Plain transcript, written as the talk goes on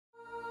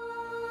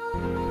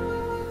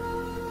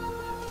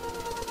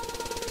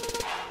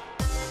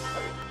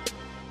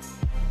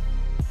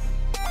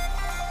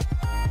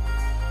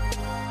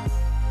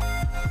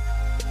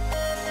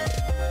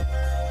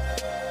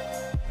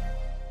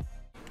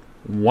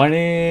What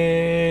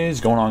is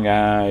going on,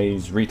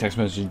 guys? Retext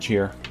message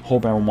here.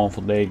 Hope everyone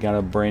wonderful day. Got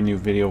a brand new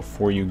video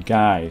for you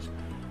guys,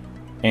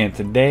 and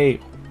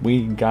today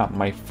we got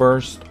my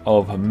first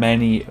of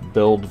many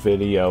build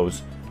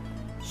videos.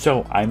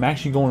 So I'm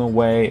actually going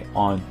away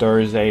on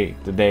Thursday,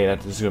 the day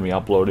that this is going to be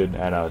uploaded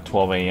at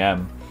 12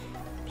 a.m.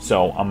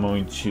 So I'm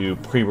going to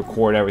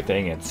pre-record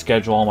everything and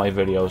schedule all my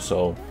videos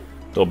so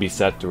they'll be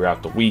set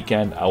throughout the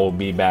weekend. I will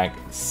be back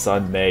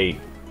Sunday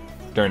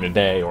during the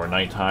day or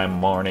nighttime,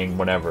 morning,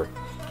 whatever.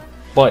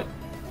 But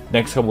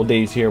next couple of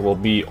days here will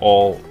be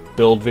all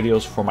build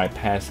videos for my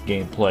past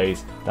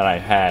gameplays that I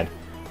had.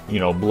 You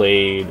know,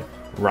 Blade,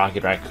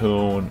 Rocket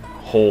Raccoon,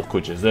 Hulk,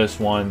 which is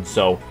this one.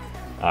 So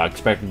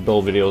expect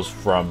build videos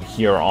from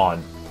here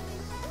on.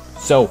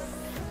 So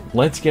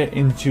let's get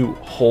into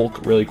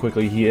Hulk really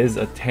quickly. He is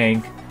a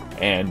tank,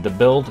 and the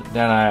build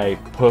that I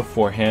put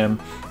for him,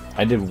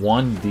 I did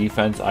one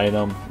defense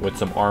item with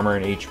some armor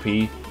and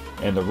HP,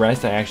 and the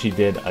rest I actually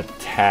did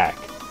attack.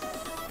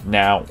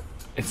 Now,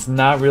 it's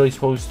not really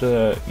supposed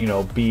to, you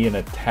know, be an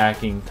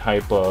attacking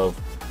type of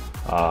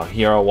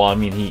hero. Well, I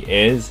mean, he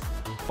is,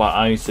 but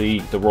honestly,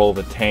 the role of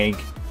a tank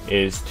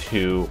is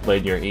to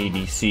let your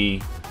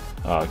ADC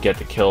get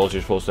the kills.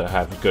 You're supposed to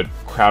have good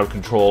crowd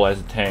control as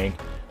a tank,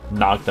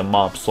 knock them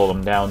up, slow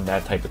them down,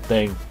 that type of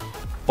thing.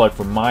 But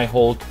for my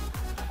Hulk,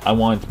 I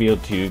wanted to be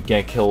able to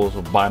get kills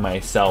by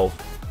myself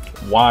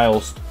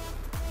whilst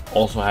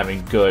also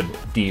having good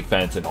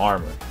defense and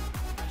armor.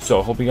 So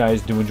I hope you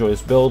guys do enjoy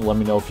this build. Let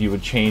me know if you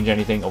would change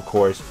anything. Of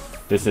course,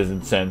 this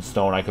isn't set in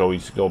stone. I could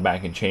always go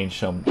back and change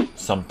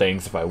some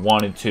things if I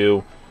wanted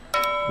to,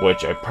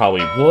 which I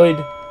probably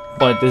would.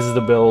 But this is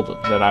the build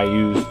that I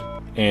used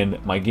in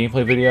my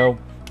gameplay video.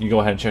 You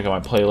go ahead and check out my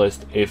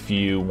playlist if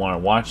you want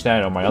to watch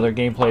that or my other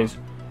gameplays,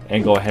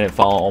 and go ahead and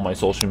follow all my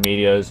social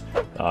medias.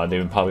 They've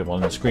been probably on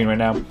the screen right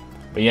now.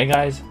 But yeah,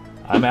 guys,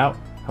 I'm out.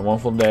 Have a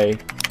wonderful day.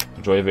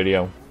 Enjoy the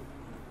video.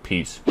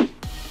 Peace.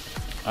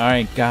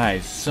 Alright,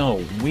 guys,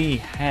 so we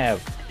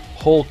have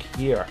Hulk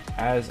here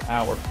as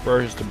our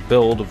first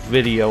build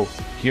video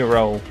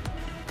hero,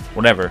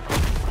 whatever.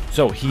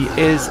 So he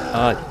is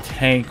a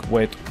tank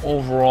with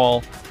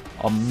overall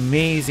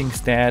amazing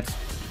stats,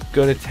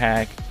 good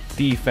attack,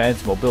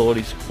 defense,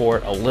 mobility,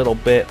 support, a little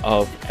bit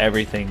of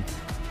everything.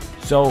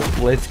 So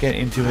let's get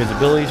into his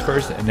abilities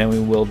first, and then we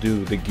will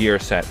do the gear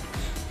set.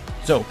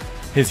 So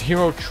his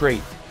hero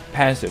trait,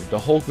 passive. The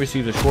Hulk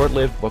receives a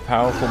short-lived but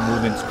powerful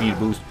movement speed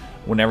boost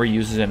whenever he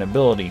uses an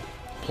ability.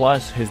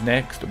 Plus, his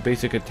next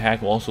basic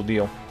attack will also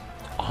deal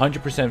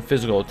 100%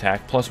 physical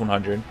attack plus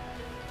 100,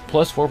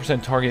 plus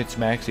 4% target's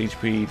max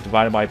HP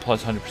divided by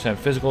plus 100%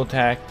 physical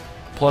attack,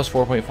 plus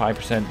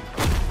 4.5%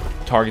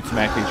 target's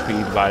max HP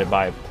divided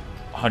by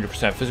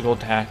 100% physical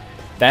attack.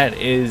 That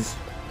is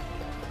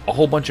a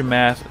whole bunch of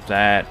math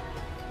that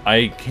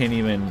I can't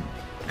even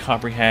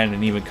comprehend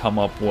and even come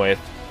up with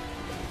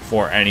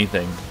for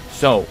anything.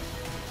 So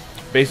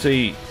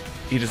basically,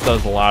 he just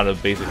does a lot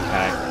of basic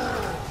attack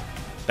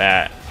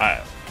that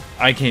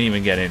I can't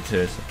even get into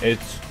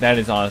this. That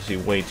is honestly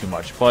way too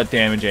much. But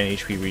damage and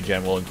HP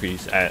regen will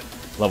increase at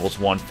levels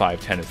 1, 5,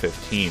 10, and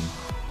 15.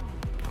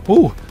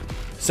 Woo!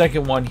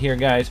 Second one here,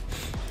 guys.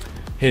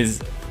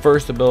 His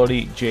first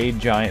ability, Jade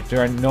Giant. If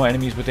there are no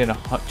enemies within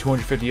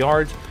 250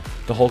 yards,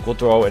 the Hulk will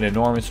throw an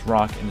enormous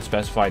rock in the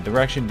specified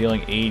direction,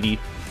 dealing 80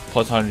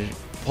 plus 100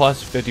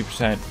 plus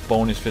 50%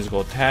 bonus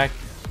physical attack,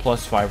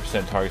 plus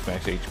 5% target's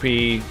max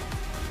HP,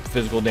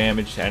 physical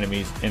damage to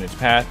enemies in its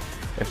path.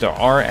 If there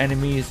are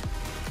enemies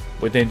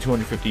within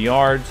 250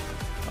 yards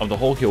of the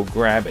Hulk, he'll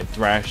grab and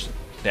thrash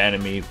the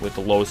enemy with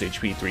the lowest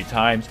HP 3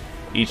 times,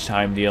 each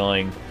time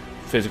dealing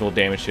physical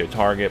damage to a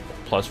target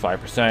plus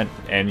 5%.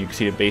 And you can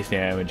see the base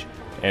damage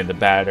and the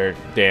battered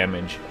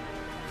damage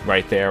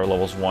right there,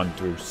 levels 1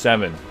 through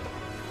 7.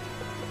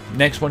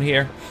 Next one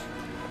here,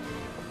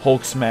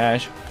 Hulk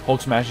Smash.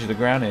 Hulk smashes the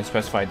ground in a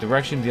specified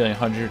direction, dealing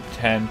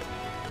 110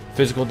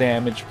 physical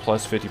damage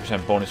plus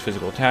 50% bonus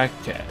physical attack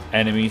to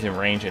enemies in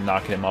range and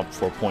knocking them up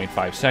for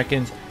 0.5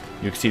 seconds.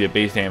 You can see the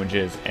base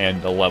damages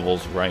and the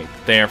levels right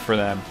there for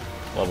them,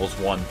 levels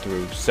 1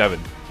 through 7.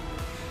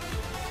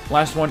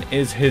 Last one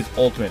is his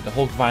ultimate. The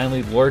Hulk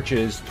violently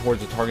lurches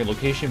towards the target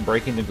location,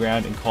 breaking the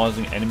ground and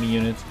causing enemy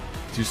units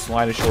to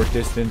slide a short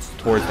distance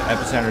towards the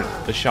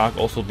epicenter. The shock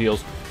also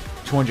deals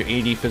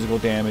 280 physical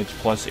damage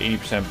plus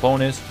 80%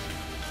 bonus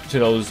to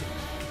those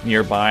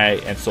nearby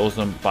and slows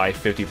them by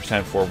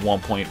 50% for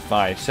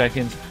 1.5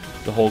 seconds.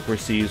 The Hulk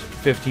receives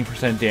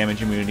 15%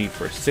 damage immunity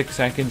for 6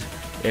 seconds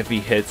if he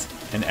hits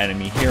an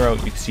enemy hero.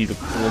 You can see the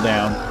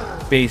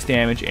cooldown, base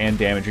damage, and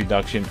damage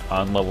reduction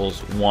on levels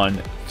 1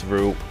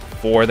 through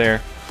 4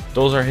 there.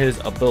 Those are his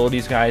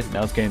abilities, guys. Now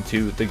let's get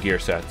into the gear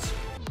sets.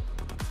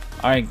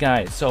 Alright,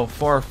 guys, so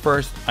for our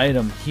first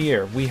item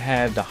here, we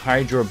have the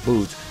Hydra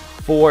Boots.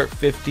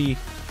 450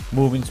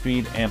 movement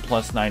speed and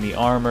plus 90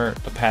 armor.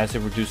 The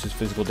passive reduces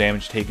physical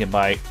damage taken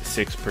by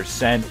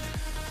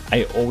 6%.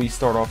 I always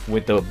start off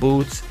with the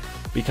boots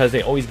because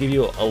they always give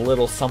you a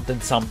little something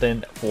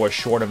for a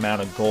short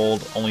amount of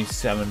gold, only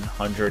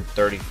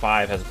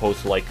 735 as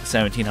opposed to like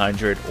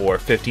 1700 or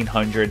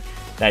 1500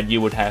 that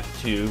you would have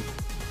to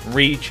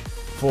reach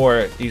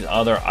for these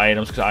other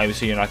items, because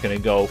obviously you're not going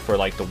to go for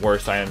like the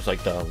worst items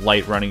like the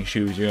light running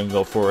shoes. You're going to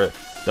go for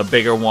the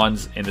bigger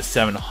ones in the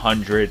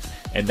 700s,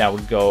 and that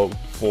would go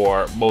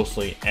for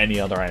mostly any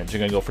other items. You're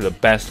going to go for the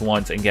best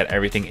ones and get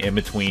everything in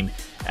between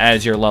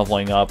as you're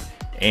leveling up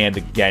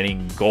and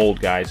getting gold,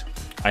 guys.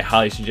 I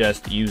highly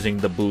suggest using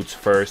the boots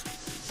first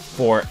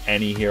for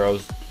any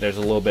heroes. There's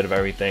a little bit of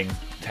everything: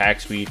 attack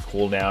speed,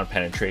 cooldown,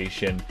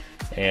 penetration,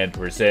 and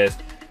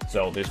resist.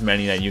 So there's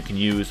many that you can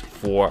use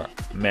for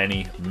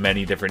many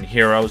different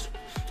heroes.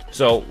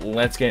 So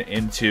let's get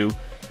into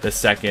the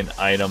second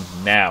item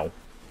now.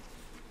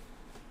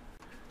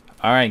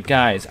 Alright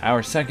guys,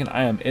 our second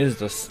item is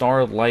the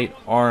Starlight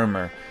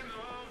Armor.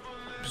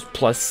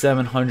 Plus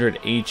 700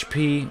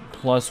 HP,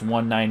 plus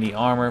 190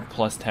 armor,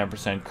 plus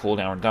 10%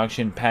 cooldown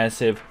reduction.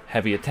 Passive,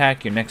 heavy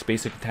attack. Your next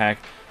basic attack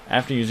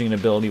after using an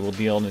ability will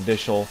deal an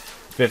additional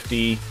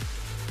 50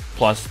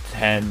 plus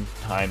 10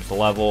 times the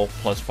level,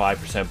 plus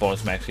 5%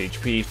 bonus max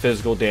HP.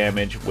 Physical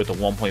damage with a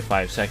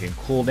 1.5 second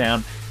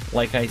cooldown.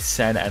 Like I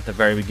said at the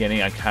very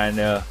beginning, I kind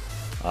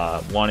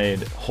of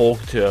wanted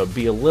Hulk to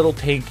be a little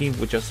tanky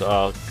with just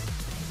a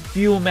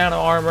few amount of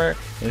armor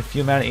and a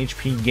few amount of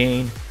HP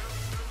gain,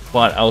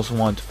 but I also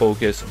want to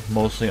focus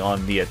mostly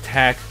on the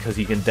attack, because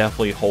he can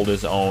definitely hold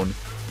his own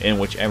in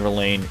whichever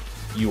lane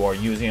you are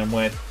using him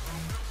with.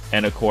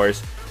 And of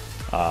course,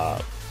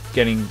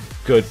 getting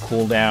good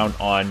cooldown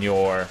on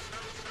your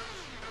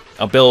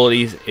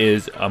abilities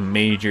is a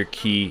major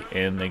key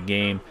in the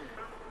game.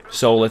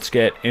 So let's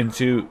get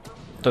into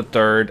the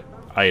third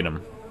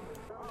item.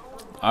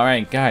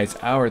 Alright guys,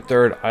 our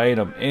third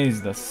item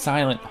is the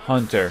Silent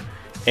Hunter.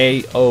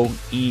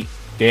 AoE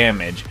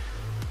damage,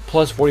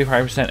 plus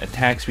 45%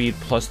 attack speed,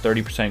 plus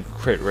 30%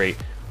 crit rate.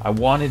 I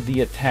wanted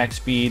the attack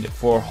speed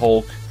for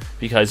Hulk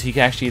because he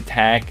can actually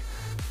attack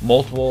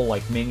multiple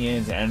like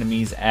minions and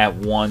enemies at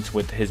once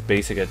with his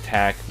basic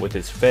attack with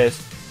his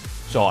fist.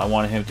 So I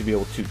wanted him to be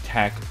able to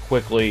attack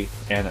quickly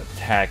and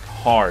attack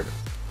hard.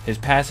 His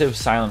passive,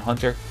 Silent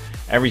Hunter.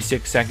 Every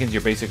 6 seconds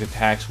your basic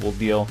attacks will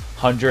deal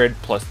 100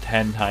 plus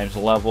 10 times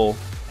level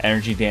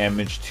energy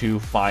damage to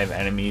 5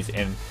 enemies,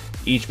 and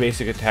each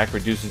basic attack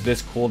reduces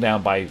this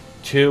cooldown by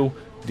 2,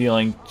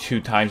 dealing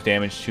 2 times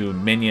damage to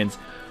minions.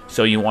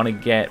 So you want to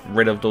get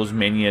rid of those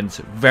minions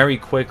very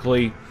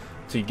quickly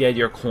to get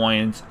your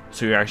coins,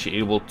 so you're actually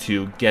able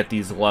to get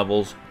these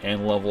levels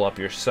and level up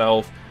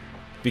yourself,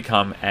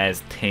 become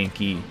as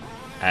tanky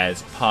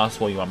as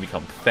possible. You want to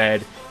become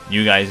fed.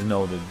 You guys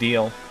know the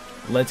deal.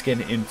 Let's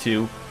get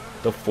into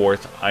the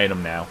fourth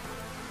item now.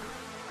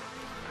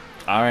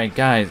 Alright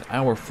guys,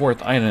 our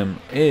fourth item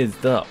is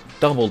the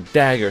Double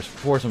Daggers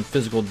for some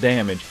physical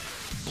damage.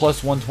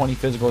 Plus 120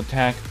 physical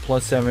attack,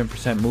 plus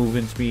 7%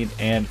 movement speed,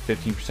 and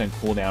 15%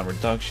 cooldown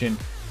reduction.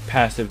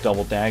 Passive,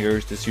 Double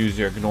Daggers. This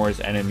user ignores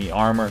enemy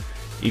armor,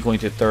 equaling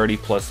to 30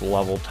 plus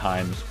level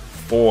times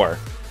 4.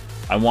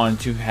 I wanted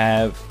to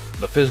have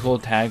the physical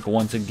attack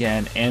once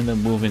again and the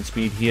movement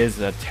speed. He is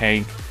a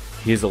tank.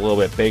 He is a little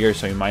bit bigger,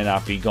 so he might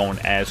not be going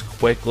as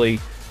quickly,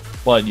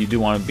 but you do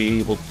want to be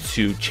able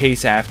to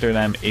chase after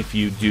them if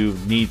you do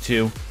need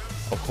to,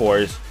 of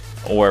course,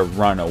 or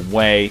run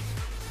away.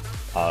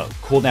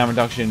 Cooldown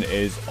reduction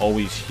is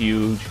always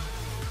huge,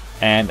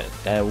 and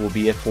that will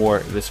be it for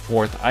this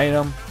fourth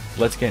item.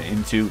 Let's get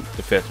into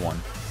the fifth one.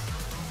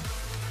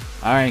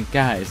 Alright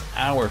guys,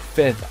 our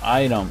fifth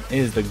item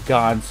is the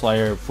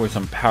Godslayer for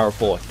some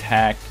powerful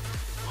attack.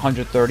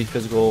 130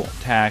 physical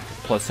attack,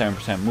 plus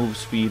 7% move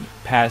speed.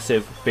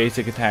 Passive,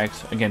 basic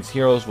attacks against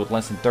heroes with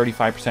less than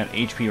 35%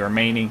 HP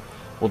remaining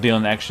will deal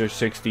an extra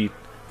 60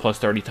 plus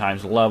 30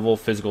 times the level.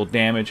 Physical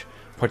damage.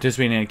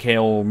 Participating in a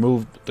KO will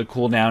remove the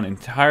cooldown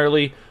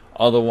entirely.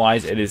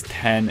 Otherwise, it is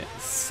 10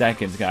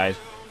 seconds, guys.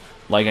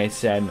 Like I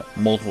said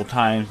multiple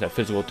times, that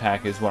physical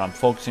attack is what I'm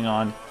focusing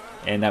on,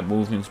 and that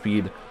movement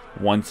speed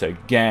once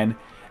again.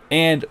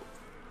 And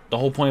the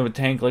whole point of a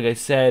tank, like I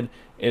said,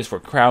 is for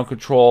crowd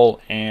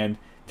control and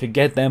to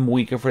get them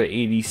weaker for the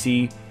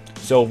ADC.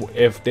 So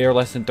if they're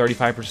less than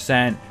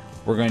 35%,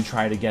 we're going to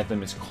try to get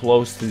them as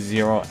close to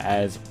 0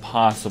 as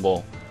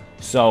possible.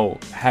 So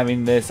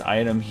having this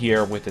item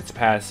here with its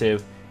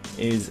passive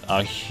is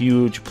a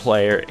huge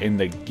player in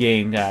the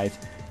game, guys.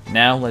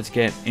 Now let's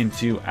get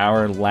into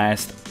our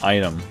last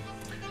item.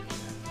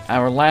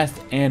 Our last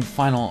and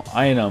final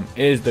item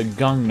is the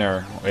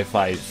Gungnir, if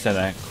I said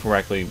that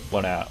correctly,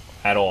 but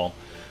at all.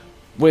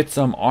 With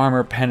some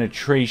armor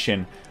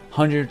penetration,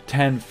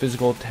 110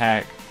 physical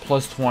attack,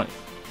 plus 20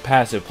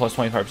 passive, plus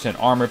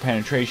 25% armor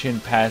penetration,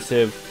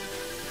 passive,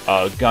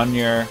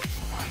 Gungnir,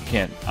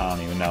 I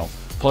don't even know,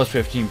 plus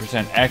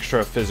 15%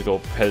 extra physical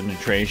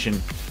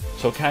penetration.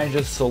 So kind of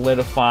just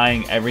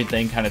solidifying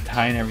everything, kind of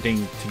tying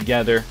everything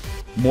together.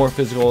 More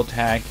physical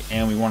attack,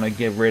 and we want to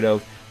get rid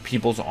of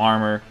people's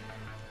armor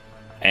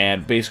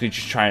and basically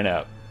just trying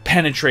to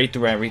penetrate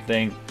through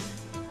everything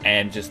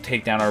and just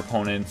take down our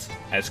opponents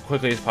as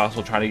quickly as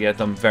possible. Try to get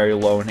them very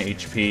low in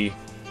HP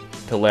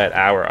to let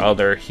our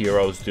other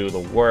heroes do the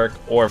work,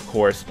 or of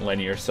course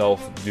letting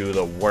yourself do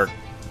the work.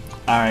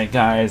 Alright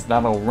guys,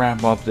 that'll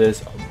wrap up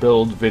this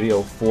build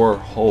video for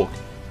Hulk.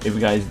 If you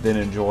guys did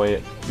enjoy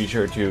it, be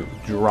sure to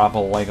drop a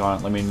like on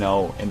it. Let me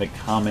know in the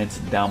comments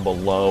down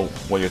below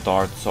what your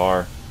thoughts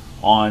are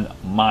on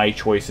my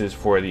choices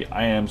for the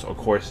items. Of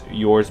course,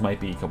 yours might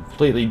be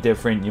completely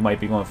different. You might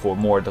be going for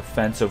more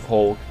defensive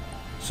Hulk.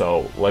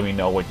 So let me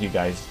know what you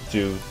guys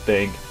do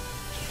think.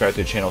 Subscribe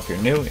to the channel if you're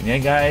new. And yeah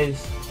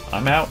guys,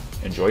 I'm out.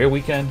 Enjoy your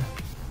weekend.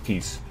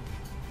 Peace.